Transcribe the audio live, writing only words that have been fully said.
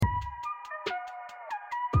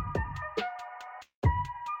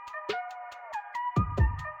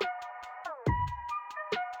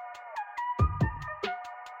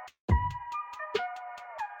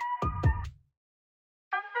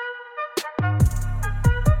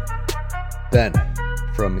Ben,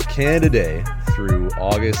 from Canada Day through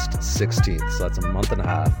August 16th, so that's a month and a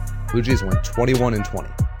half, Blue Jays went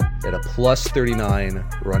 21-20. They had a plus 39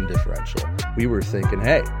 run differential. We were thinking,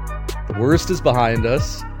 hey, the worst is behind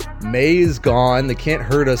us. May is gone. They can't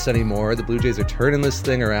hurt us anymore. The Blue Jays are turning this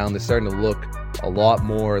thing around. They're starting to look a lot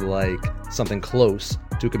more like something close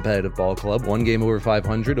to a competitive ball club. One game over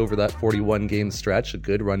 500 over that 41-game stretch, a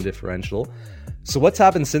good run differential. So what's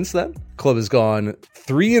happened since then? Club has gone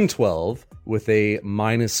 3-12 with a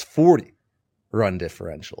minus 40 run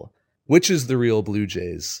differential. Which is the real Blue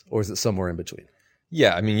Jays, or is it somewhere in between?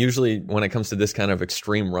 Yeah, I mean, usually when it comes to this kind of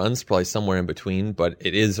extreme runs, probably somewhere in between, but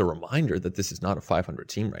it is a reminder that this is not a 500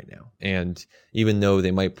 team right now. And even though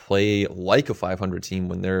they might play like a 500 team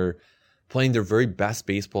when they're playing their very best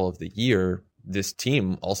baseball of the year, this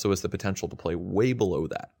team also has the potential to play way below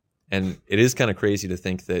that. And it is kind of crazy to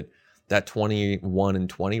think that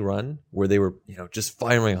 21-20 run where they were, just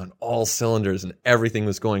firing on all cylinders and everything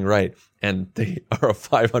was going right, and they are a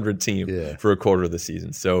 500 team for a quarter of the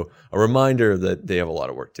season. So a reminder that they have a lot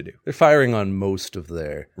of work to do. They're firing on most of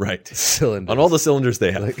their cylinders. On all the cylinders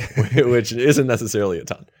they have, which isn't necessarily a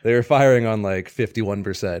ton. They're firing on like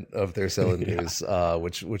 51% of their cylinders,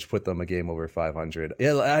 which put them a game over 500.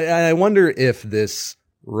 Yeah, I wonder if this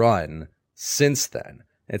run since then.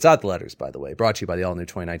 It's at the letters, by the way, brought to you by the all-new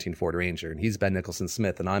 2019 Ford Ranger. And he's Ben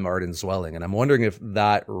Nicholson-Smith, and I'm Arden Zwelling. And I'm wondering if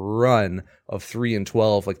that run of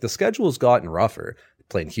 3-12, like the schedule's gotten rougher.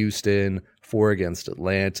 Playing Houston, 4 against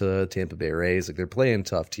Atlanta, Tampa Bay Rays. Like they're playing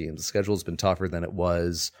tough teams. The schedule's been tougher than it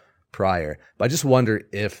was prior. But I just wonder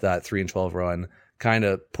if that 3-12 run kind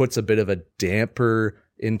of puts a bit of a damper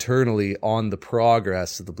internally on the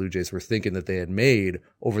progress that the Blue Jays were thinking that they had made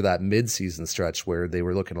over that midseason stretch where they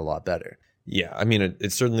were looking a lot better. Yeah, I mean,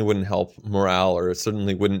 it certainly wouldn't help morale, or it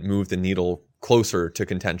certainly wouldn't move the needle closer to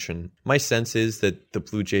contention. My sense is that the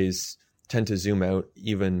Blue Jays tend to zoom out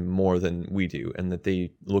even more than we do, and that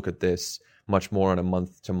they look at this much more on a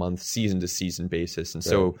month-to-month, season-to-season basis. And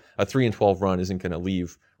so a 3-12 run isn't going to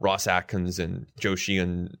leave Ross Atkins and Joe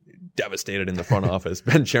Sheehan devastated in the front office.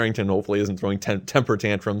 Ben Cherington hopefully isn't throwing temper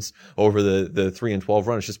tantrums over the 3-12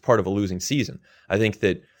 run. It's just part of a losing season. I think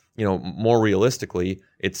that, more realistically,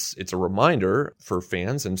 it's a reminder for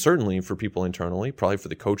fans and certainly for people internally, probably for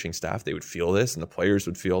the coaching staff. They would feel this and the players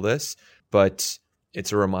would feel this, but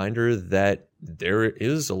it's a reminder that there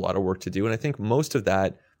is a lot of work to do. And I think most of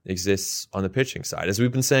that exists on the pitching side, as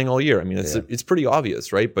we've been saying all year. I mean, it's pretty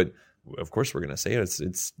obvious, right? But of course we're going to say it.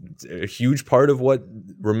 It's a huge part of what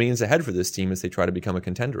remains ahead for this team as they try to become a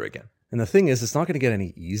contender again. And the thing is, it's not going to get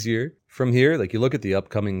any easier from here. Like you look at the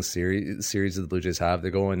upcoming series that the Blue Jays have.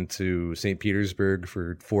 They're going to St. Petersburg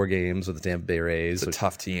for 4 games with the Tampa Bay Rays. It's a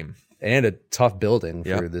tough team. And a tough building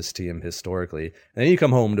for this team historically. And then you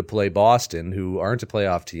come home to play Boston, who aren't a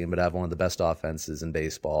playoff team, but have one of the best offenses in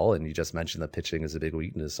baseball. And you just mentioned that pitching is a big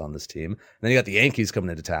weakness on this team. And then you got the Yankees coming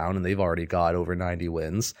into town, and they've already got over 90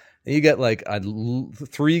 wins. And you get like a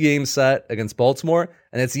 3-game set against Baltimore,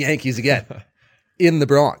 and it's the Yankees again in the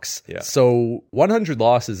Bronx. Yeah. So 100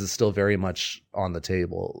 losses is still very much on the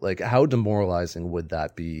table. Like, how demoralizing would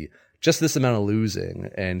that be? Just this amount of losing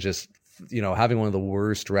and just having one of the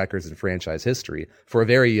worst records in franchise history for a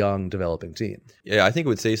very young developing team. Yeah, I think it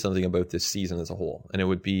would say something about this season as a whole. And it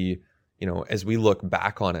would be, as we look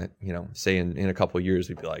back on it, say in a couple of years,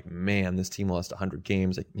 we'd be like, man, this team lost 100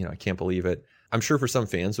 games. I can't believe it. I'm sure for some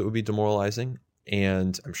fans it would be demoralizing.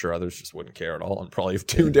 And I'm sure others just wouldn't care at all and probably have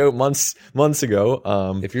tuned out months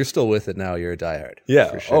ago. If you're still with it now, you're a diehard.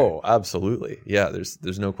 Yeah. For sure. Oh, absolutely. Yeah,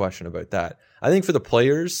 there's no question about that. I think for the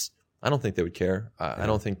players, I don't think they would care.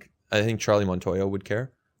 I think Charlie Montoyo would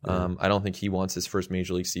care. I don't think he wants his first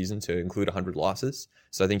major league season to include 100 losses.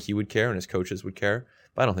 So I think he would care and his coaches would care.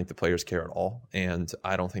 But I don't think the players care at all. And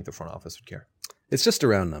I don't think the front office would care. It's just a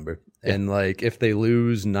round number. Yeah. And like if they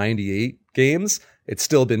lose 98 games, it's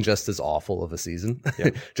still been just as awful of a season. Yeah.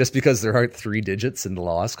 Just because there aren't 3 digits in the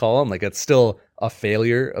loss column, like it's still a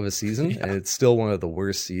failure of a season. And it's still one of the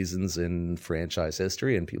worst seasons in franchise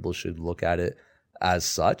history. And people should look at it as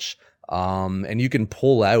such. And you can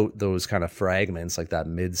pull out those kind of fragments like that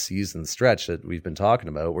mid-season stretch that we've been talking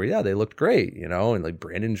about where, they looked great, and like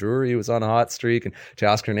Brandon Drury was on a hot streak and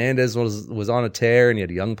Teoscar Hernandez was on a tear, and you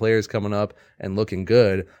had young players coming up and looking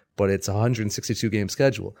good. But it's a 162-game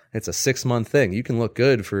schedule. It's a 6-month thing. You can look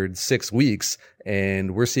good for 6 weeks,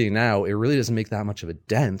 and we're seeing now it really doesn't make that much of a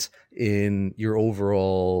dent in your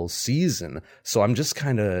overall season. So I'm just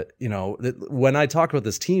kind of, when I talk about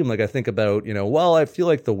this team, like I think about, I feel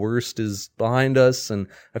like the worst is behind us, and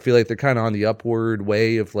I feel like they're kind of on the upward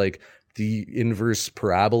way of like the inverse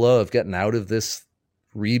parabola of getting out of this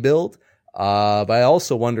rebuild. But I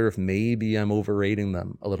also wonder if maybe I'm overrating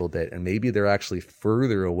them a little bit, and maybe they're actually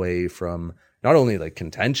further away from not only like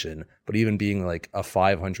contention, but even being like a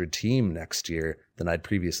 500 team next year than I'd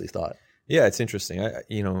previously thought. Yeah, it's interesting.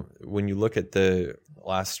 When you look at the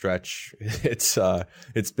last stretch,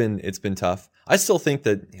 it's been tough. I still think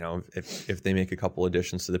that, if they make a couple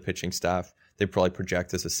additions to the pitching staff, they probably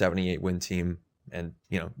project as a 78 win team, and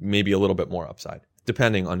maybe a little bit more upside,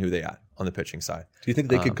 depending on who they add on the pitching side. Do you think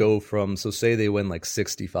they could go from, so say they win like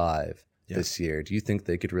 65 this year, do you think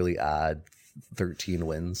they could really add 13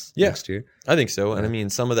 wins next year? I think so. And I mean,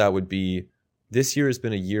 some of that would be, this year has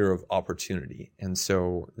been a year of opportunity. And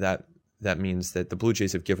so that means that the Blue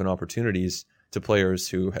Jays have given opportunities to players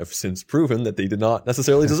who have since proven that they did not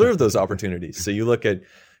necessarily deserve those opportunities. So you look at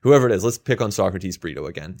whoever it is. Let's pick on Socrates Brito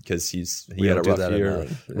again, because he had a rough year.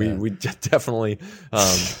 Yeah. We definitely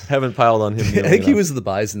haven't piled on him. I think he was the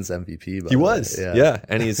Bison's MVP. He was, yeah.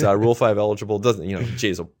 And he's Rule 5 eligible.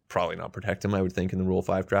 Jays will probably not protect him, I would think, in the Rule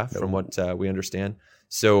 5 draft, from what we understand.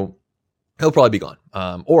 So he'll probably be gone.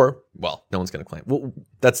 No one's going to claim. Well,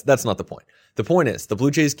 that's not the point. The point is the Blue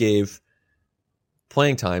Jays gave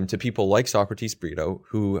playing time to people like Socrates Brito,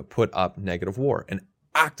 who put up negative WAR and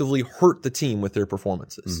actively hurt the team with their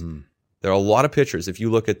performances. Mm-hmm. There are a lot of pitchers. If you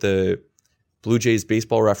look at the Blue Jays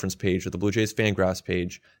baseball reference page or the Blue Jays Fangraphs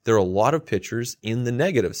page, there are a lot of pitchers in the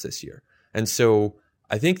negatives this year. And so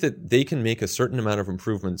I think that they can make a certain amount of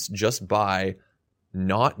improvements just by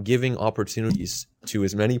not giving opportunities to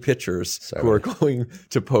as many pitchers who are going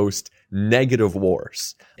to post negative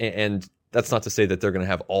WARs. And that's not to say that they're going to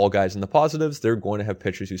have all guys in the positives. They're going to have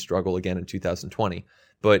pitchers who struggle again in 2020.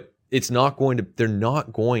 But they're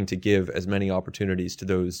not going to give as many opportunities to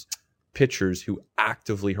those pitchers who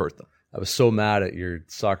actively hurt them. I was so mad at your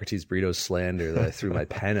Socrates Brito slander that I threw my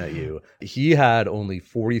pen at you. He had only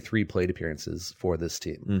 43 plate appearances for this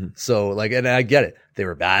team. Mm-hmm. So and I get it. They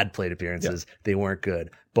were bad plate appearances. Yeah. They weren't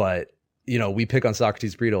good. But, we pick on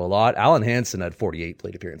Socrates Brito a lot. Alan Hansen had 48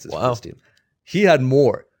 plate appearances for this team. He had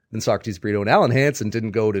more than Socrates Brito. And Alan Hansen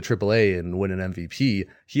didn't go to AAA and win an MVP.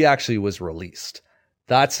 He actually was released.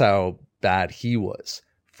 That's how bad he was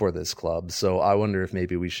for this club. So I wonder if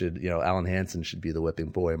maybe we should, Alan Hansen should be the whipping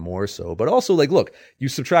boy more so. But also, look, you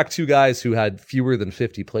subtract two guys who had fewer than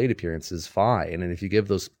 50 plate appearances, fine. And if you give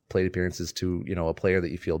those plate appearances to, a player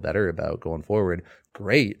that you feel better about going forward,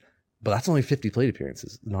 great. But that's only 50 plate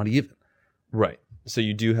appearances, not even. Right. So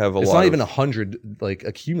you do have it's not even 100,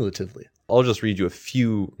 accumulatively. I'll just read you a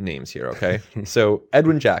few names here, okay? So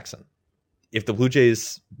Edwin Jackson. If the Blue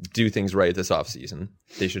Jays do things right this offseason,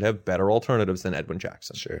 they should have better alternatives than Edwin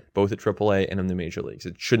Jackson. Sure. Both at AAA and in the major leagues.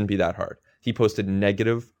 It shouldn't be that hard. He posted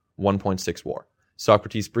negative 1.6 WAR.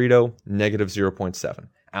 Socrates Brito, negative 0.7.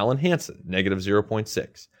 Alan Hansen, negative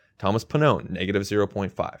 0.6. Thomas Pannone, negative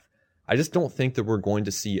 0.5. I just don't think that we're going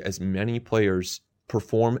to see as many players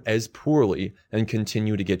perform as poorly and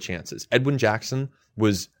continue to get chances. Edwin Jackson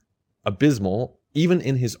was abysmal, even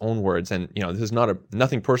in his own words. And, this is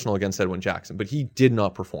nothing personal against Edwin Jackson, but he did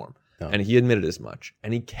not perform. No. And he admitted as much.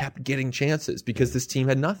 And he kept getting chances because this team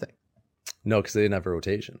had nothing. No, because they didn't have a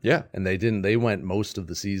rotation. Yeah. And they went most of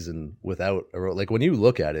the season without when you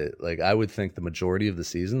look at it, I would think the majority of the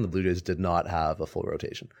season, the Blue Jays did not have a full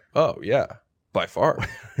rotation. Oh, yeah. By far.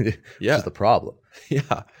 Yeah. Which is the problem.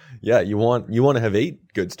 Yeah. Yeah. You want to have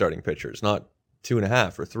 8 good starting pitchers, not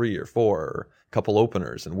 2.5 or 3 or 4 or a couple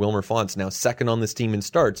openers. And Wilmer Font's now second on this team in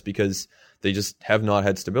starts because they just have not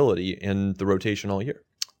had stability in the rotation all year.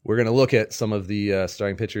 We're going to look at some of the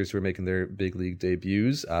starting pitchers who are making their big league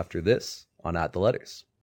debuts after this on At the Letters.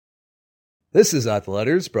 This is At the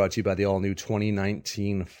Letters, brought to you by the all-new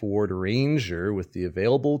 2019 Ford Ranger with the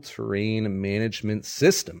available terrain management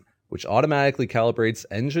system, which automatically calibrates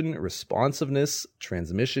engine responsiveness,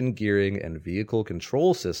 transmission gearing, and vehicle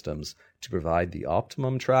control systems to provide the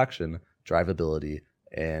optimum traction, drivability,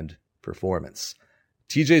 and performance.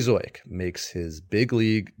 TJ Zeuch makes his big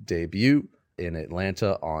league debut in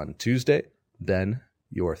Atlanta on Tuesday. Ben,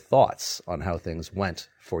 your thoughts on how things went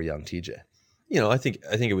for young TJ? I think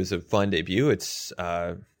it was a fun debut. It's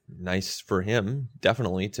nice for him,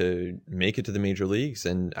 definitely, to make it to the major leagues.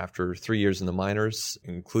 And after 3 years in the minors,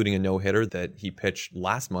 including a no-hitter that he pitched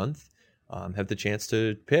last month, have the chance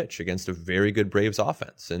to pitch against a very good Braves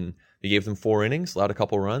offense. And he gave them 4 innings, allowed a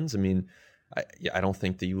couple runs. I mean, I don't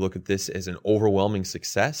think that you look at this as an overwhelming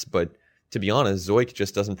success, but to be honest, Zeuch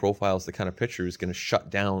just doesn't profile as the kind of pitcher who's going to shut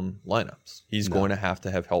down lineups. He's going to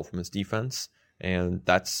have help from his defense, and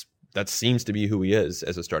that seems to be who he is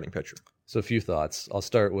as a starting pitcher. So a few thoughts. I'll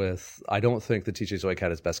start with, I don't think that TJ Zeuch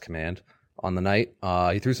had his best command on the night.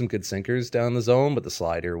 He threw some good sinkers down the zone, but the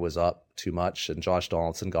slider was up too much, and Josh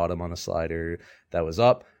Donaldson got him on a slider that was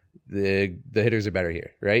up. The hitters are better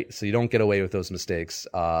here, right? So you don't get away with those mistakes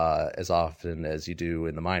as often as you do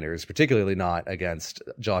in the minors, particularly not against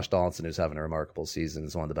Josh Donaldson, who's having a remarkable season,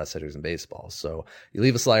 is one of the best hitters in baseball. So you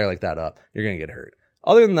leave a slider like that up, you're going to get hurt.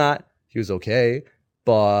 Other than that, he was okay.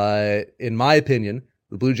 But in my opinion,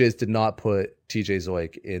 the Blue Jays did not put TJ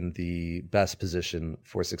Zeuch in the best position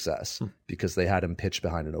for success because they had him pitch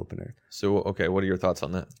behind an opener. So, okay, what are your thoughts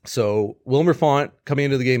on that? So Wilmer Font coming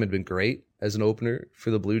into the game had been great as an opener for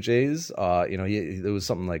the Blue Jays. It was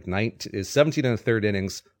something like 17 and a third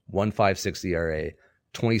innings, 1.56 ERA,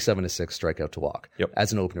 27 to 6 strikeout to walk. Yep.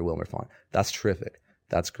 As an opener, Wilmer Font. That's terrific.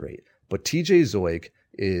 That's great. But TJ Zeuch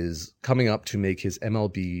is coming up to make his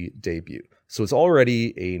MLB debut. So it's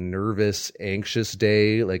already a nervous, anxious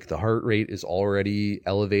day. Like the heart rate is already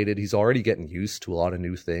elevated. He's already getting used to a lot of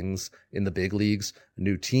new things in the big leagues,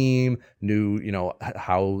 new team, new,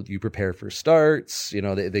 how you prepare for starts.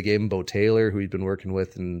 They gave him Bo Taylor, who he'd been working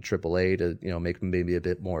with in AAA to, make him maybe a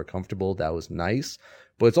bit more comfortable. That was nice,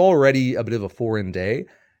 but it's already a bit of a foreign day.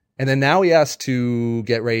 And then now he has to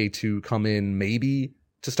get ready to come in maybe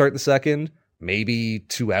to start the second, maybe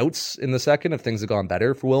 2 outs in the second if things had gone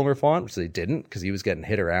better for Wilmer Font, which they didn't because he was getting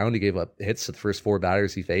hit around. He gave up hits to the first 4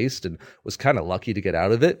 batters he faced and was kind of lucky to get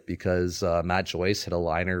out of it because Matt Joyce hit a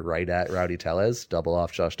liner right at Rowdy Tellez, double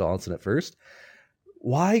off Josh Donaldson at first.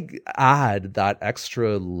 Why add that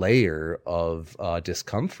extra layer of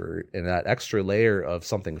discomfort and that extra layer of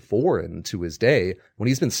something foreign to his day when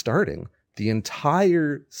he's been starting the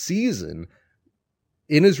entire season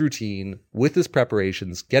in his routine, with his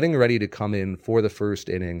preparations, getting ready to come in for the first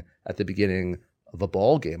inning at the beginning of a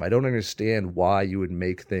ball game? I don't understand why you would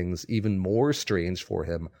make things even more strange for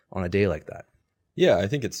him on a day like that. Yeah, I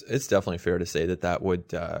think it's definitely fair to say that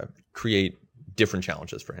would create different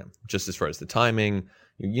challenges for him, just as far as the timing.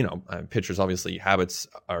 Pitchers obviously habits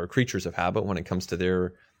are creatures of habit when it comes to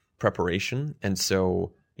their preparation, and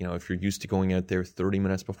so if you're used to going out there 30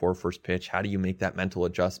 minutes before first pitch, how do you make that mental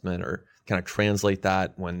adjustment or kind of translate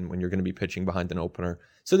that when you're going to be pitching behind an opener?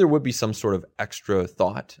 So there would be some sort of extra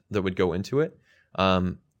thought that would go into it.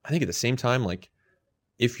 I think at the same time, like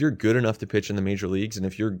if you're good enough to pitch in the major leagues and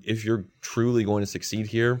if you're truly going to succeed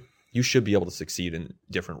here, you should be able to succeed in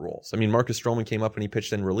different roles. I mean, Marcus Stroman came up and he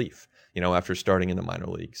pitched in relief, after starting in the minor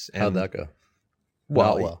leagues. And, how'd that go?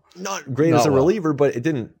 Not great as a reliever, but it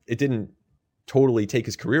didn't totally take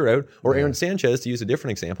his career out. Or Aaron Sanchez, to use a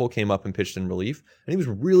different example, came up and pitched in relief, and he was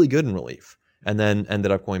really good in relief, and then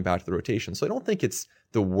ended up going back to the rotation. So I don't think it's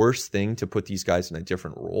the worst thing to put these guys in a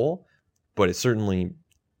different role, but it's certainly,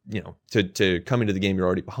 to come into the game you're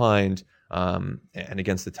already behind, and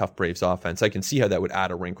against the tough Braves offense, I can see how that would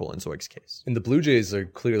add a wrinkle in Zeuch's case. And the Blue Jays are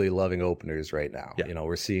clearly loving openers right now. Yeah.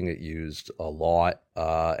 We're seeing it used a lot,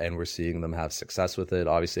 and we're seeing them have success with it.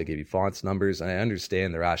 Obviously, I gave you Font's numbers, and I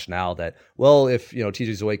understand the rationale that, well, if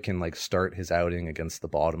TJ Zeuch can start his outing against the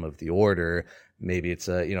bottom of the order, maybe it's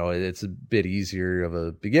a bit easier of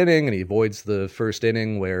a beginning, and he avoids the first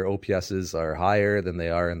inning where OPSs are higher than they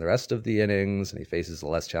are in the rest of the innings, and he faces a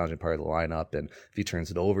less challenging part of the lineup. And if he turns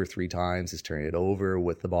it over 3 times, he's turning it over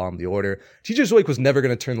with the bottom of the order. TJ Zeuch was never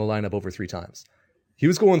going to turn the lineup over 3 times. He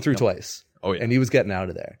was going through twice. Oh, yeah. And he was getting out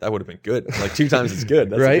of there. That would have been good. 2 times is good.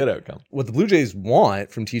 That's right? A good outcome. What the Blue Jays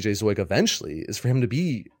want from TJ Zeuch eventually is for him to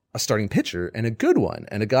be a starting pitcher, and a good one,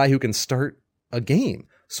 and a guy who can start a game.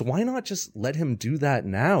 So why not just let him do that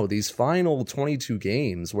now? These final 22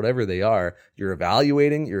 games, whatever they are, you're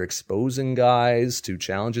evaluating, you're exposing guys to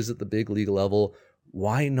challenges at the big league level.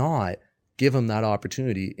 Why not give him that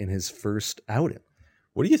opportunity in his first outing?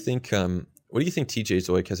 What do you think? What do you think TJ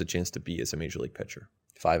Zeuch has a chance to be as a major league pitcher?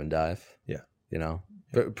 5 and dive. Yeah.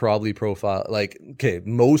 Probably profile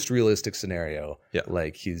most realistic scenario. Yeah.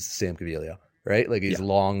 He's Sam Caviglia. Right? He's a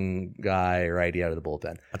long guy, righty out of the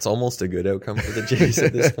bullpen. That's almost a good outcome for the Jays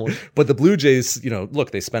at this point. But the Blue Jays,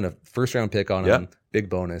 look, they spent a first-round pick on him, big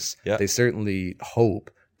bonus. Yeah. They certainly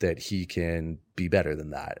hope that he can be better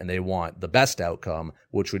than that. And they want the best outcome,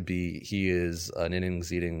 which would be he is an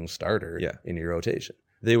innings-eating starter in your rotation.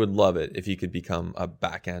 They would love it if he could become a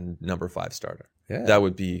back-end number 5 starter. Yeah. That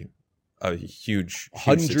would be a huge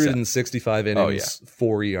 165 innings,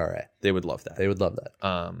 4 ERA. They would love that. They would love that.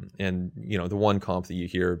 And the one comp that you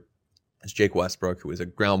hear is Jake Westbrook, who was a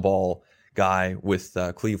ground ball guy with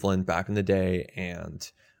Cleveland back in the day,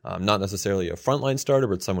 and not necessarily a frontline starter,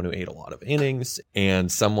 but someone who ate a lot of innings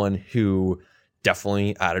and someone who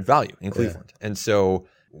definitely added value in Cleveland. And so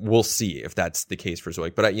we'll see if that's the case for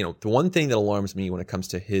Zeuch. But the one thing that alarms me when it comes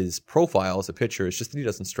to his profile as a pitcher is just that he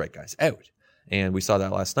doesn't strike guys out. And we saw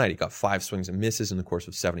that last night. He got 5 swings and misses in the course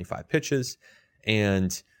of 75 pitches.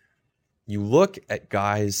 And you look at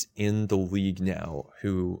guys in the league now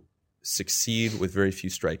who succeed with very few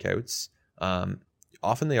strikeouts.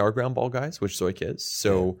 Often they are ground ball guys, which Zeuch is.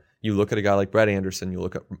 So you look at a guy like Brett Anderson, you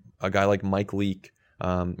look at a guy like Mike Leake,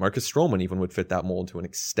 Marcus Stroman even would fit that mold to an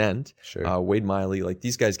extent. Sure. Wade Miley, like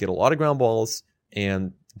these guys get a lot of ground balls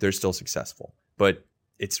and they're still successful. But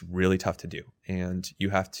it's really tough to do. And you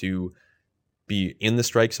have to be in the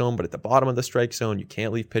strike zone, but at the bottom of the strike zone, you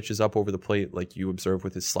can't leave pitches up over the plate like you observed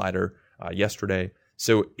with his slider yesterday.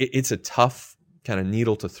 So it's a tough kind of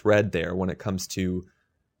needle to thread there when it comes to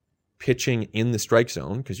pitching in the strike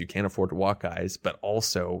zone, because you can't afford to walk guys, but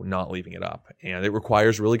also not leaving it up. And it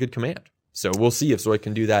requires really good command. So we'll see if Zeuch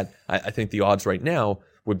can do that. I think the odds right now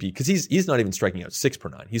would be, because he's not even striking out 6 per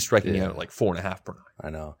 9. He's striking out like 4.5 per 9. I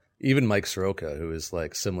know. Even Mike Soroka, who is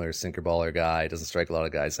like similar sinker baller guy, doesn't strike a lot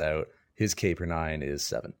of guys out. His K per 9 is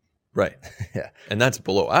 7. Right. Yeah. And that's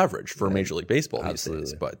below average for Major League Baseball Absolutely.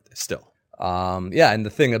 these days, but still. And the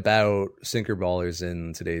thing about sinker ballers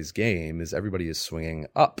in today's game is everybody is swinging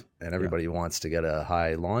up and everybody wants to get a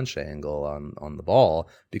high launch angle on the ball,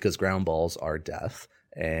 because ground balls are death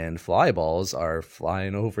and fly balls are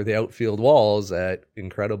flying over the outfield walls at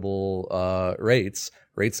incredible rates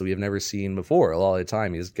that we have never seen before. A lot of the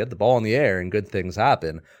time you just get the ball in the air and good things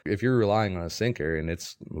happen. If you're relying on a sinker and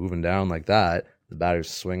it's moving down like that, the batter's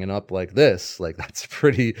swinging up like this, like that's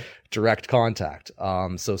pretty direct contact.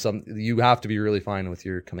 So you have to be really fine with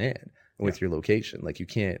your command and with your location. Like you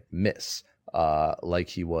can't miss like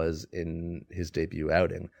he was in his debut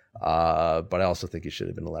outing. But I also think he should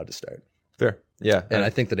have been allowed to start. Fair. Yeah. And I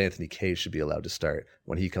think that Anthony Kay should be allowed to start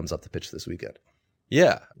when he comes up to pitch this weekend.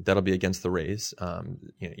 Yeah, that'll be against the Rays,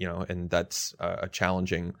 and that's a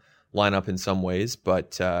challenging lineup in some ways.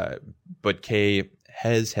 But Kay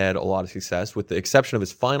has had a lot of success, with the exception of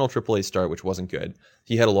his final AAA start, which wasn't good.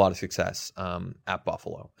 He had a lot of success at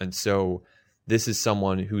Buffalo, and so this is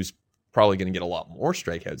someone who's probably going to get a lot more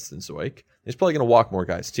strikeouts than Zeuch. He's probably going to walk more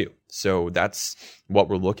guys too. So that's what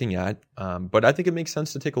we're looking at. But I think it makes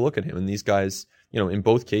sense to take a look at him. And these guys, in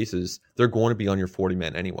both cases, they're going to be on your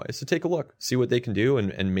 40-man anyway. So take a look, see what they can do,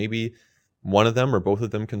 and maybe one of them or both of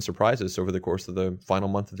them can surprise us over the course of the final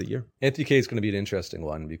month of the year. Anthony Kay is going to be an interesting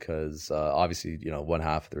one because obviously, one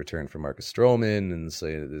half of the return from Marcus Stroman, and so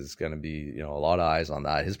there's going to be, a lot of eyes on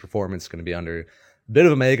that. His performance is going to be under a bit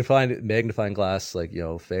of a magnifying glass, like,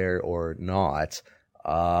 fair or not.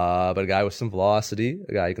 But a guy with some velocity,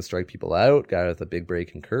 a guy who can strike people out, a guy with a big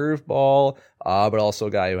breaking curveball, but also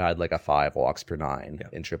a guy who had like a 5 walks per 9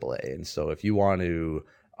 in AAA. And so if you want to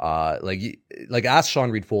ask Sean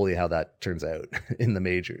Reed-Foley how that turns out in the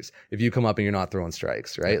majors. If you come up and you're not throwing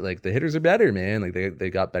strikes, right? Yeah. Like the hitters are better, man. Like they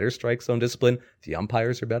got better strike zone discipline. The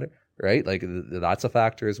umpires are better, right? Like that's a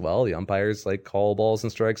factor as well. The umpires like call balls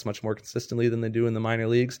and strikes much more consistently than they do in the minor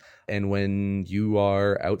leagues. And when you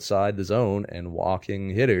are outside the zone and walking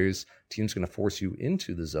hitters, team's going to force you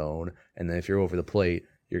into the zone. And then if you're over the plate,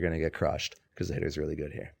 you're going to get crushed because the hitter's really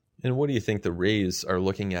good here. And what do you think the Rays are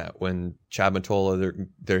looking at when Chad Mottola,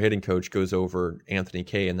 their hitting coach, goes over Anthony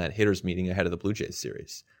Kay in that hitters meeting ahead of the Blue Jays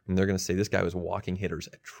series? And they're going to say this guy was walking hitters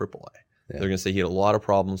at AAA. Yeah. They're going to say he had a lot of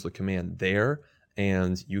problems with command there,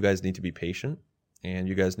 and you guys need to be patient, and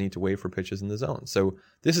you guys need to wait for pitches in the zone. So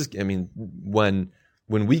this is, when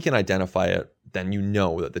we can identify it, then you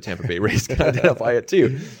know that the Tampa Bay Rays can identify it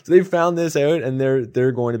too. So they've found this out, and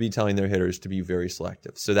they're going to be telling their hitters to be very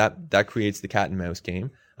selective. So that creates the cat and mouse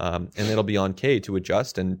game. And it'll be on Kay to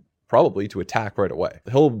adjust and probably to attack right away.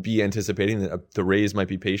 He'll be anticipating that the Rays might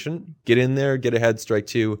be patient, get in there, get ahead, strike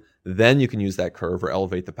 2, then you can use that curve or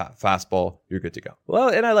elevate the fastball. You're good to go. Well,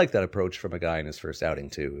 and I like that approach from a guy in his first outing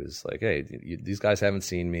too, is like, hey, these guys haven't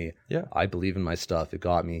seen me. Yeah, I believe in my stuff. It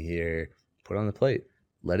got me here. Put it on the plate.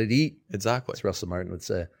 Let it eat. Exactly. As Russell Martin would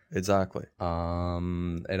say. Exactly.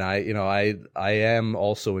 And I am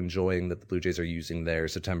also enjoying that the Blue Jays are using their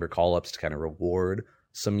September call-ups to kind of reward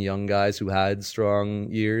some young guys who had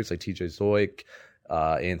strong years, like TJ Zeuch,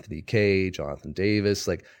 Anthony Kay, Jonathan Davis.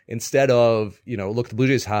 Like, instead of, look, the Blue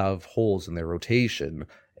Jays have holes in their rotation,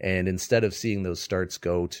 and instead of seeing those starts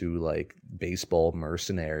go to like baseball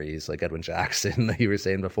mercenaries like Edwin Jackson that you were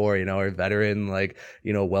saying before, or veteran, like,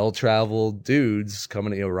 well-traveled dudes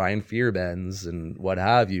coming, Ryan Fearbens and what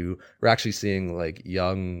have you, we're actually seeing like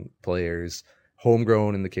young players,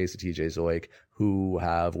 homegrown in the case of TJ Zeuch, who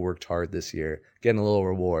have worked hard this year, getting a little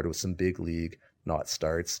reward with some big league, not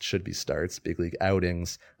starts, should be starts, big league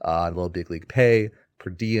outings, a little big league pay, per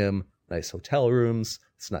diem, nice hotel rooms.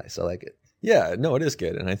 It's nice. I like it. Yeah, no, it is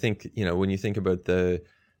good. And I think, when you think about the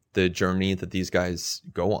the journey that these guys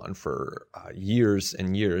go on for years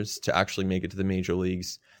and years to actually make it to the major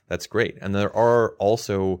leagues, that's great. And there are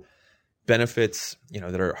also benefits,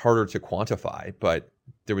 that are harder to quantify, but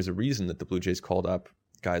there was a reason that the Blue Jays called up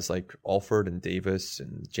guys like Alford and Davis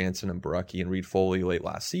and Jansen and Borucki and Reed Foley late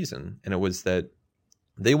last season. And it was that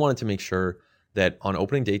they wanted to make sure that on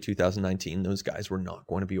opening day 2019, those guys were not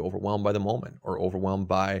going to be overwhelmed by the moment or overwhelmed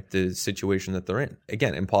by the situation that they're in.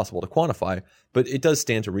 Again, impossible to quantify, but it does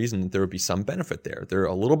stand to reason that there would be some benefit there. They're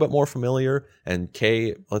a little bit more familiar, and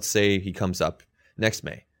Kay, let's say he comes up next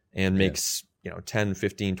May and makes 10,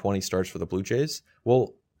 15, 20 starts for the Blue Jays.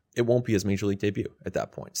 Well, it won't be his major league debut at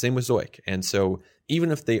that point. Same with Zoik. And so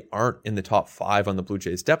even if they aren't in the top 5 on the Blue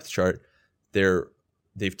Jays depth chart,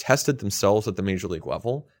 they've tested themselves at the major league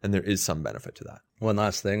level, and there is some benefit to that. One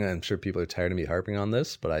last thing, I'm sure people are tired of me harping on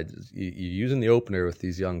this, but you're using the opener with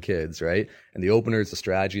these young kids, right? And the opener is a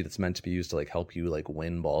strategy that's meant to be used to help you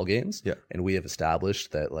win ball games. Yeah. And we have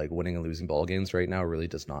established that winning and losing ball games right now really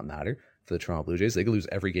does not matter for the Toronto Blue Jays. They could lose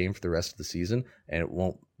every game for the rest of the season, and it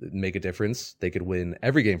won't make a difference. They could win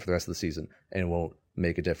every game for the rest of the season, and it won't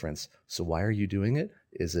make a difference. So why are you doing it?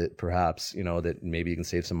 Is it perhaps, that maybe you can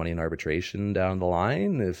save some money in arbitration down the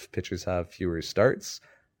line if pitchers have fewer starts?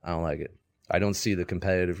 I don't like it. I don't see the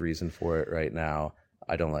competitive reason for it right now.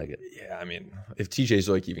 I don't like it. Yeah, I mean, if TJ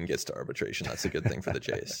Zoik even gets to arbitration, that's a good thing for the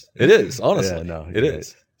Jays. It is, honestly. Yeah, no, it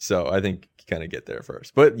is. So I think you kind of get there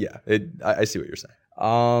first. But yeah, I see what you're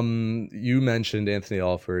saying. You mentioned Anthony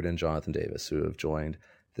Alford and Jonathan Davis, who have joined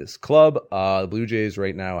this club. The Blue Jays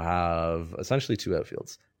right now have essentially 2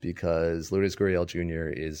 outfields because Lourdes Gurriel Jr.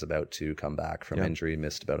 is about to come back from injury,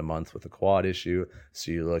 missed about a month with a quad issue.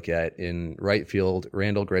 So you look at in right field,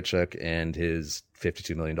 Randall Grichuk and his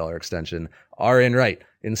 $52 million extension are in right.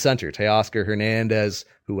 In center, Teoscar Hernandez,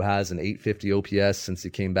 who has an 850 OPS since he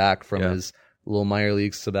came back from his little minor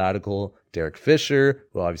league sabbatical. Derek Fisher,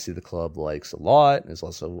 who obviously the club likes a lot, is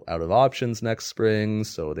also out of options next spring,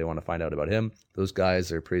 so they want to find out about him. Those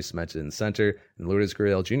guys are pretty cemented in center. And Lourdes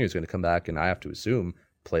Gurriel Jr. is going to come back, and I have to assume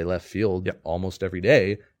play left field almost every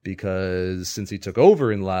day because since he took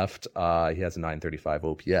over in left, he has a 935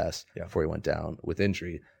 OPS before he went down with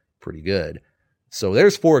injury. Pretty good. So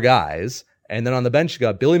there's 4 guys. And then on the bench, you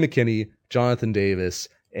got Billy McKinney, Jonathan Davis,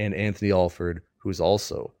 and Anthony Alford, who's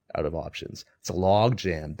also out of options. It's a log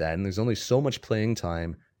jam, Ben. There's only so much playing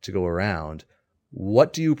time to go around.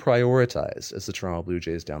 What do you prioritize as the Toronto Blue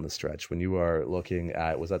Jays down the stretch when you are looking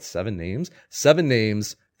at, was that 7 names? 7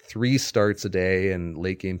 names, 3 starts a day and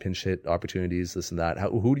late game pinch hit opportunities, this and that.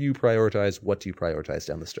 Who do you prioritize? What do you prioritize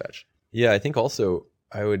down the stretch? Yeah, I think also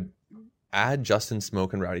I would add Justin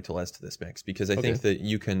Smoke and Rowdy Tellez to this mix because I think that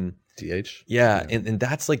you can... DH? Yeah, and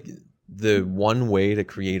that's the one way to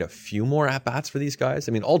create a few more at-bats for these guys.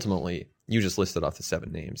 I mean, ultimately, you just listed off the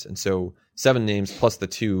 7 names. And so 7 names plus the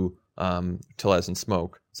 2 Tellez and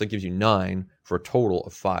Smoke. So that gives you 9 for a total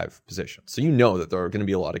of 5 positions. So you know that there are going to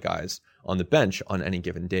be a lot of guys on the bench on any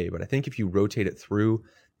given day. But I think if you rotate it through,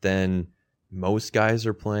 then most guys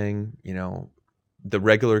are playing, the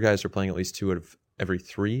regular guys are playing at least 2 out of every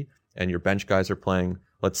 3. And your bench guys are playing,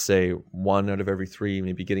 let's say, 1 out of every 3,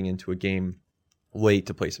 maybe getting into a game late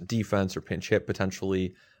to play some defense or pinch hit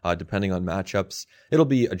potentially, depending on matchups. It'll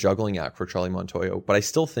be a juggling act for Charlie Montoyo, but I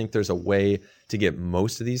still think there's a way to get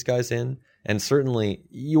most of these guys in. And certainly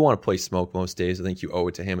you want to play Smoke most days. I think you owe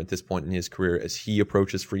it to him at this point in his career as he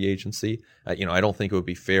approaches free agency. I don't think it would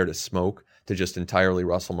be fair to Smoke to just entirely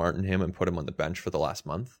Russell Martin him and put him on the bench for the last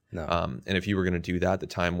month. No. And if you were going to do that, the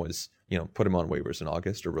time was, put him on waivers in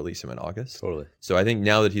August or release him in August. Totally. So I think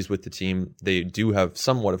now that he's with the team, they do have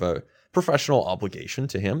somewhat of a professional obligation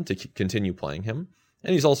to him to continue playing him.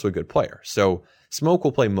 And he's also a good player. So Smoke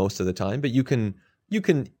will play most of the time, but you can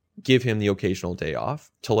give him the occasional day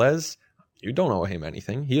off. Tellez, you don't owe him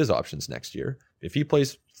anything. He has options next year. If he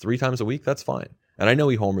plays 3 times a week, that's fine. And I know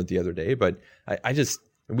he homered the other day, but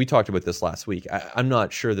we talked about this last week. I'm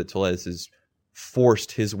not sure that Tellez has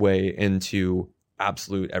forced his way into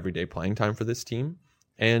absolute everyday playing time for this team.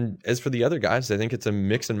 And as for the other guys, I think it's a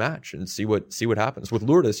mix and match and see what happens. With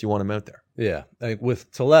Lourdes, you want him out there. Yeah.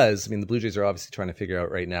 With Tellez, the Blue Jays are obviously trying to figure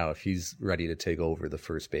out right now if he's ready to take over the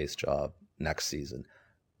first base job next season.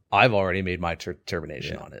 I've already made my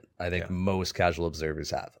determination on it. I think most casual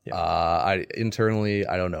observers have. Internally,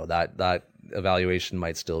 I don't know. That evaluation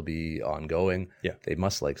might still be ongoing. Yeah. They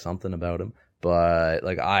must like something about him. But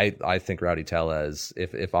I think Rowdy Tellez,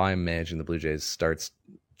 if I'm managing the Blue Jays, starts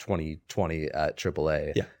 2020 at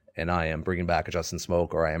AAA, and I am bringing back a Justin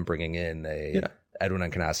Smoke, or I am bringing in a Edwin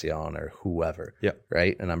Encarnacion or whoever,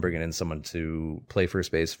 right? And I'm bringing in someone to play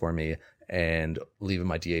first base for me and leaving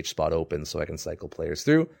my DH spot open so I can cycle players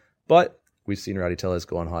through. But we've seen Rowdy Tellez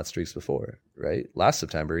go on hot streaks before, right? Last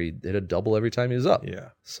September, he hit a double every time he was up. Yeah.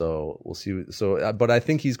 So we'll see. So, but I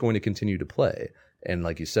think he's going to continue to play. And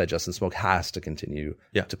like you said, Justin Smoke has to continue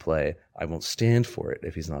to play. I won't stand for it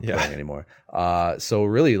if he's not playing anymore. So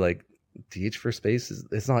really, like, DH first base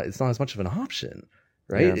it's not as much of an option,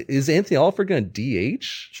 right? Yeah. Is Anthony Alford going to DH?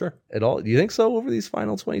 Sure. At all? Do you think so over these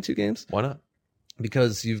final 22 games? Why not?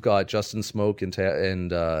 Because you've got Justin Smoke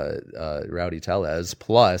and Rowdy Tellez,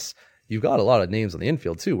 plus you've got a lot of names on the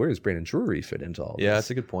infield too. Where does Brandon Drury fit into all this? Yeah,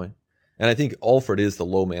 that's a good point. And I think Alford is the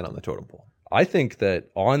low man on the totem pole. I think that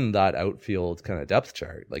on that outfield kind of depth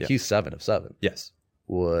chart, like he's 7 of 7. Yes.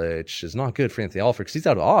 Which is not good for Anthony Alford because he's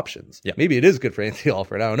out of options. Yeah. Maybe it is good for Anthony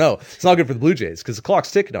Alford. I don't know. It's not good for the Blue Jays because the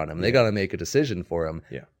clock's ticking on him. They got to make a decision for him.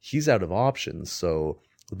 Yeah. He's out of options. So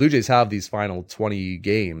the Blue Jays have these final 20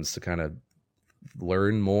 games to kind of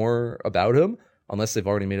learn more about him, unless they've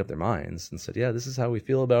already made up their minds and said, yeah, this is how we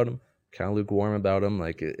feel about him. Kind of lukewarm about him.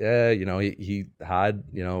 Like, he had,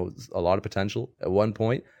 a lot of potential at one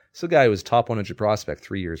point. So the guy was top 100 prospect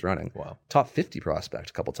 3 years running. Wow. Top 50 prospect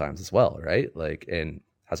a couple times as well, right? Like, and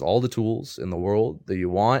has all the tools in the world that you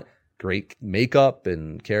want, great makeup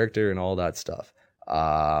and character and all that stuff.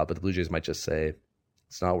 But the Blue Jays might just say,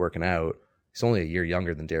 it's not working out. He's only a year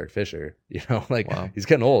younger than Derek Fisher. Wow. He's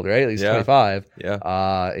getting old, right? He's 25.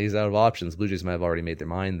 Yeah. He's out of options. Blue Jays might have already made their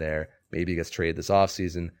mind there. Maybe he gets traded this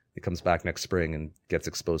offseason. He comes back next spring and gets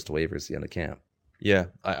exposed to waivers at the end of camp. Yeah,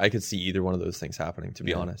 I could see either one of those things happening, to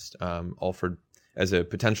be honest. Alford as a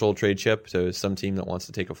potential trade chip to some team that wants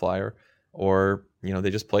to take a flyer, or,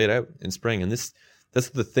 they just play it out in spring. And that's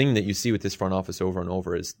the thing that you see with this front office over and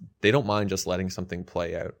over is they don't mind just letting something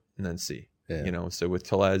play out and then see. Yeah. So with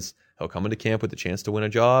Tellez, he'll come into camp with a chance to win a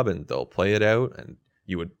job and they'll play it out. And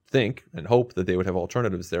you would think and hope that they would have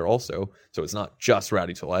alternatives there also. So it's not just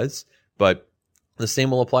Rowdy Tellez, but the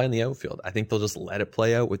same will apply in the outfield. I think they'll just let it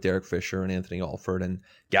play out with Derek Fisher and Anthony Alford and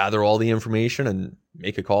gather all the information and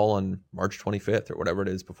make a call on March 25th or whatever it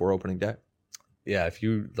is before opening day. Yeah, if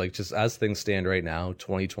you just as things stand right now,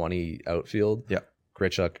 2020 outfield,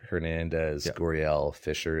 Grichuk, Hernandez, Gurriel,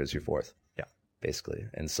 Fisher is your fourth. Yeah. Basically.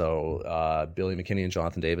 And so Billy McKinney and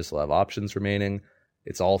Jonathan Davis will have options remaining.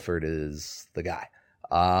 It's Alford is the guy.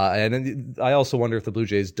 And then I also wonder if the Blue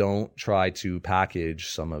Jays don't try to package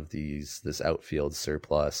some of this outfield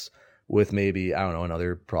surplus with maybe, I don't know,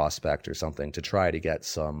 another prospect or something to try to get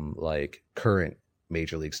some like current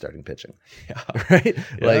major league starting pitching. Yeah. Right?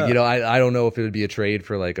 Yeah. Like, I don't know if it would be a trade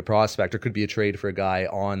for like a prospect or could be a trade for a guy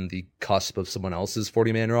on the cusp of someone else's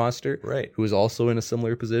 40-man roster, right, who is also in a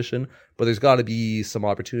similar position. But there's got to be some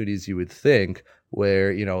opportunities, you would think,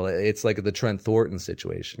 where, it's like the Trent Thornton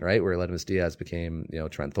situation, right? Where Aledmys Diaz became,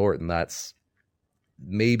 Trent Thornton. That's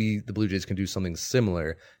maybe the Blue Jays can do something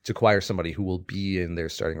similar to acquire somebody who will be in their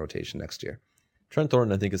starting rotation next year. Trent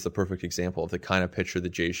Thornton, I think, is the perfect example of the kind of pitcher the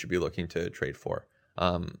Jays should be looking to trade for.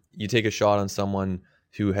 You take a shot on someone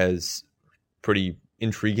who has pretty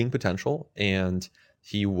intriguing potential, and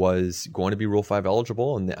he was going to be Rule 5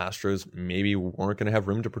 eligible, and the Astros maybe weren't going to have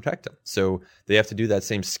room to protect him. So they have to do that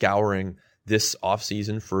same scouring this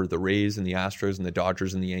offseason for the Rays and the Astros and the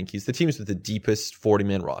Dodgers and the Yankees, the teams with the deepest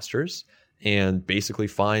 40-man rosters, and basically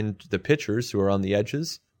find the pitchers who are on the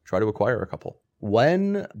edges, try to acquire a couple.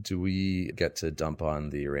 When do we get to dump on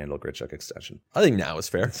the Randall Grichuk extension? I think now is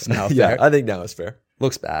fair. It's now yeah, fair. I think now is fair.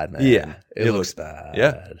 Looks bad, man. Yeah. It looks bad.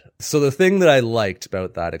 Yeah. So the thing that I liked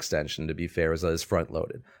about that extension, to be fair, was that it's front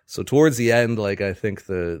loaded. So towards the end, like I think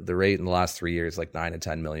the rate in the last 3 years, like $9 to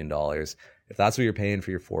 $10 million. If that's what you're paying for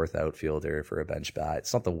your fourth outfielder for a bench bat,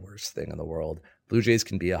 it's not the worst thing in the world. Blue Jays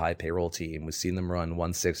can be a high payroll team. We've seen them run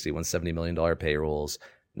 $160, $170 million payrolls,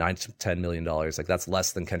 $9 to $10 million. Like that's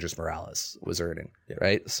less than Kendrys Morales was earning,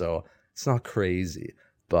 right? So it's not crazy,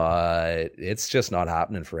 but it's just not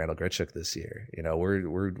happening for Randall Grichuk this year.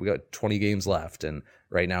 We got 20 games left, and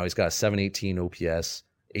right now he's got a 718 OPS,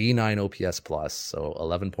 89 OPS plus, so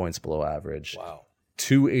 11 points below average. Wow.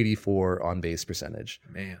 284 on base percentage.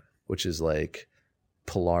 Man. Which is like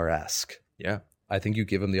Pilar-esque. Yeah. I think you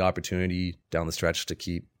give him the opportunity down the stretch to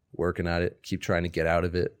keep working at it, keep trying to get out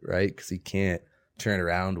of it, right? Because he can't turn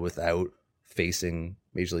around without facing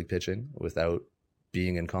major league pitching, without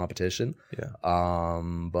being in competition. Yeah.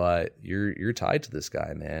 But you're tied to this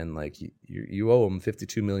guy, man. Like you owe him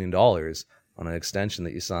 $52 million on an extension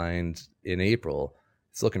that you signed in April.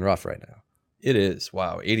 It's looking rough right now. It is.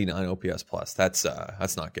 Wow. 89 OPS plus. That's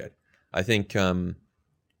not good. I think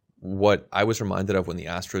what I was reminded of when the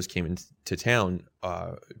Astros came into town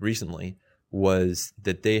recently was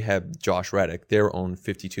that they have Josh Reddick, their own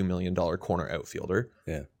 $52 million corner outfielder.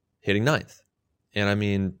 Yeah. hitting ninth. And I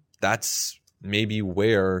mean, that's maybe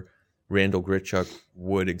where Randall Grichuk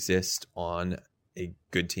would exist on a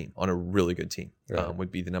good team, on a really good team, Right.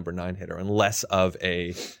 would be the number 9 hitter, and less of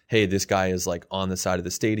a, hey, this guy is like on the side of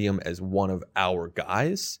the stadium as one of our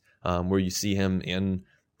guys, where you see him in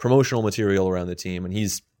promotional material around the team, and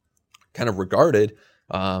he's kind of regarded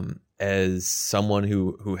as someone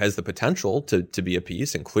who has the potential to be a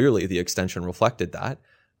piece, and clearly the extension reflected that,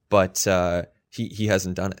 but he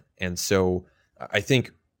hasn't done it. And so I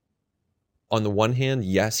think on the one hand,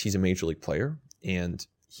 yes, he's a major league player, and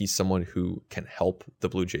he's someone who can help the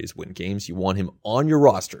Blue Jays win games. You want him on your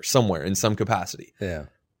roster somewhere in some capacity. Yeah.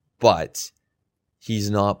 But he's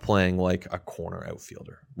not playing like a corner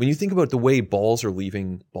outfielder. When you think about the way balls are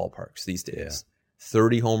leaving ballparks these days,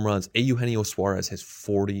 30 home runs. Eugenio Suarez has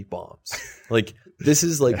 40 bombs. Like, this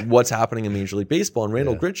is like what's happening in Major League Baseball. And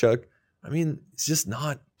Randall Grichuk, I mean, he's just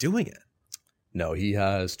not doing it. No, he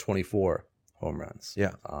has 24 home runs.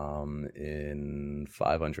 Yeah. In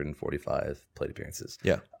 545 plate appearances.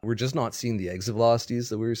 Yeah. We're just not seeing the exit velocities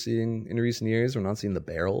that we were seeing in recent years. We're not seeing the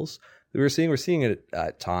barrels that we were seeing. We're seeing it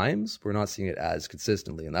at times. But we're not seeing it as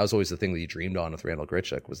consistently. And that was always the thing that you dreamed on with Randall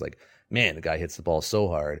Grichuk, was like, man, the guy hits the ball so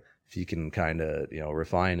hard. If he can kind of,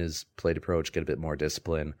 refine his plate approach, get a bit more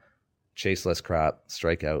discipline, chase less crap,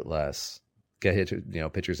 strike out less, get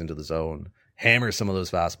hit, pitchers into the zone, hammer some of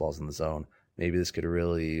those fastballs in the zone, maybe this could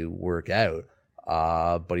really work out.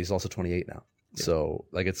 But he's also 28 now. Yeah. So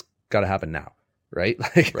like, it's got to happen now, right?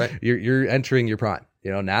 Like, right. You're entering your prime,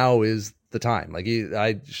 now is the time. Like,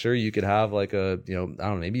 you could have like a, I don't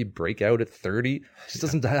know, maybe break out at 30. It just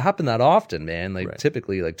doesn't happen that often, man. Like,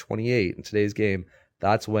 typically like 28 in today's game,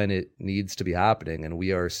 that's when it needs to be happening. And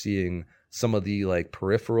we are seeing some of the like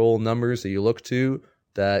peripheral numbers that you look to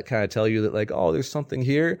that kind of tell you that like, oh, there's something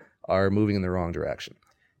here, are moving in the wrong direction.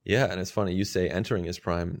 Yeah, and it's funny, you say entering his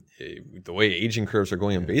prime. The way aging curves are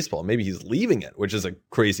going in baseball, maybe he's leaving it, which is a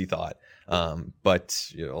crazy thought.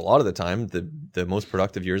 But a lot of the time, the most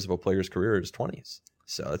productive years of a player's career is 20s.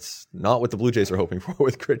 So it's not what the Blue Jays are hoping for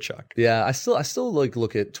with Grichuk. Yeah, I still like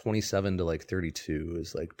look at 27 to like 32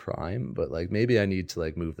 as like prime, but like maybe I need to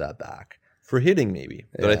like move that back. For hitting, maybe.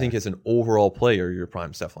 But I think as an overall player, your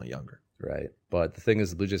prime's definitely younger. Right. But the thing is,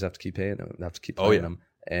 the Blue Jays have to keep paying him, have to keep playing him.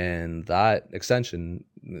 And that extension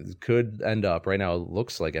could end up, right now it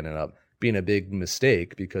looks like ended up being a big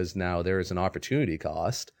mistake, because now there is an opportunity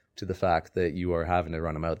cost to the fact that you are having to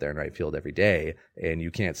run him out there in right field every day. And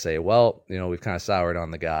you can't say, well, we've kind of soured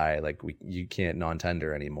on the guy. Like, you can't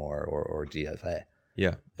non-tender anymore or DFA.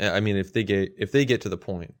 Yeah. I mean, if they get to the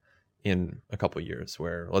point in a couple of years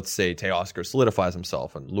where, let's say, Teoscar solidifies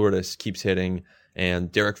himself and Lourdes keeps hitting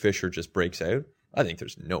and Derek Fisher just breaks out, I think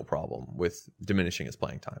there's no problem with diminishing his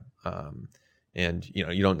playing time. And,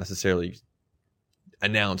 you don't necessarily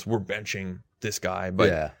announce we're benching this guy,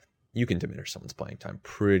 but you can diminish someone's playing time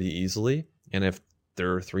pretty easily. And if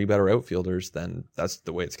there are 3 better outfielders, then that's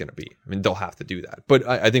the way it's going to be. I mean, they'll have to do that. But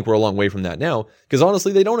I think we're a long way from that now, because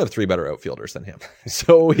honestly, they don't have 3 better outfielders than him.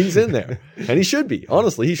 So he's in there, and he should be.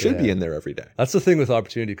 Honestly, he should be in there every day. That's the thing with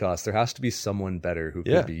opportunity cost. There has to be someone better who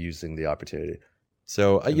could be using the opportunity.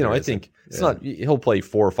 So, I think it's not, he'll play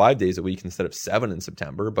 4 or 5 days a week instead of 7 in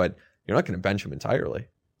September, but you're not going to bench him entirely.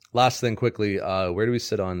 Last thing quickly, where do we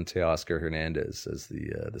sit on Teoscar Hernandez as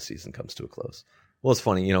the season comes to a close? Well, it's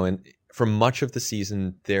funny, and for much of the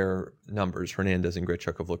season, their numbers, Hernandez and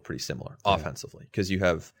Grichuk, have looked pretty similar offensively, because you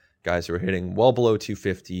have guys who are hitting well below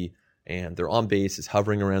 250, and their on base is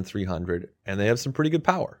hovering around 300, and they have some pretty good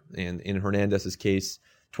power. And in Hernandez's case,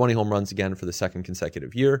 20 home runs again for the second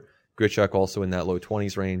consecutive year. Grichuk also in that low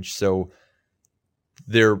 20s range. So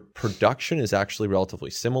their production is actually relatively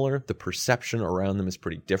similar. The perception around them is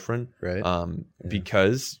pretty different, right?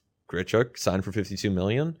 Because Grichuk signed for $52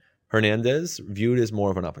 million. Hernandez viewed as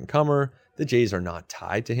more of an up-and-comer. The Jays are not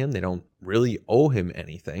tied to him. They don't really owe him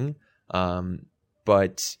anything.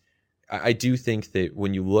 But I do think that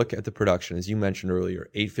when you look at the production, as you mentioned earlier,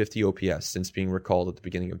 850 OPS since being recalled at the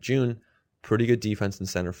beginning of June, pretty good defense in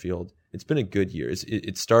center field. It's been a good year.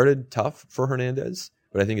 It started tough for Hernandez,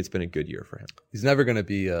 but I think it's been a good year for him. He's never going to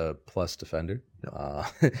be a plus defender. No.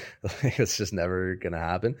 It's just never going to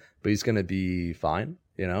happen. But he's going to be fine.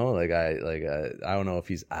 I don't know if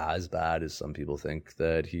he's as bad as some people think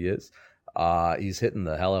that he is. He's hitting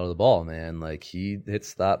the hell out of the ball, man. Like, he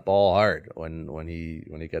hits that ball hard when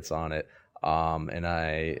he gets on it. And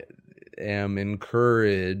I am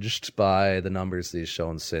encouraged by the numbers that he's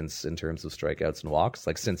shown since, in terms of strikeouts and walks,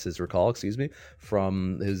 like since his recall,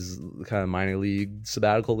 from his kind of minor league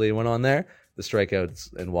sabbatical they went on there. The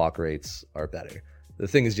strikeouts and walk rates are better The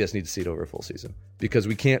thing is, you just need to see it over a full season, because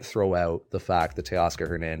we can't throw out the fact that Teoscar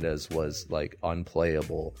Hernandez was like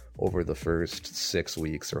unplayable over the first 6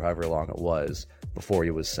 weeks or however long it was before he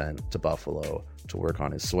was sent to Buffalo to work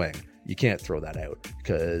on his swing. You can't throw that out,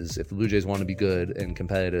 because if the Blue Jays want to be good and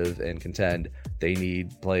competitive and contend, they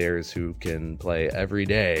need players who can play every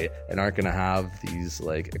day and aren't going to have these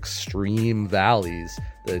like extreme valleys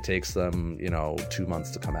that it takes them, 2 months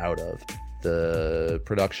to come out of. The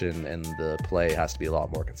production and the play has to be a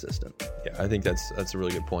lot more consistent. Yeah, I think that's a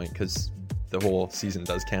really good point, because the whole season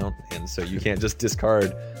does count, and so you can't just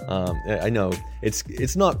discard. I know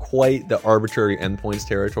it's not quite the arbitrary endpoints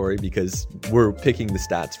territory, because we're picking the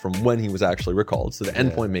stats from when he was actually recalled, so the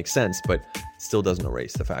endpoint makes sense, but still doesn't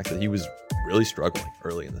erase the fact that he was really struggling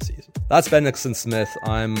early in the season. That's Ben Nixon Smith.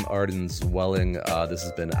 I'm Arden Zwelling. This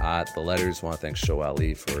has been At The Letters. I want to thank Show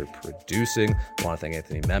Ali for producing. I want to thank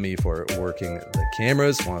Anthony Memme for working the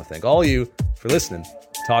cameras. I want to thank all you for listening.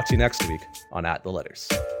 Talk to you next week on At The Letters.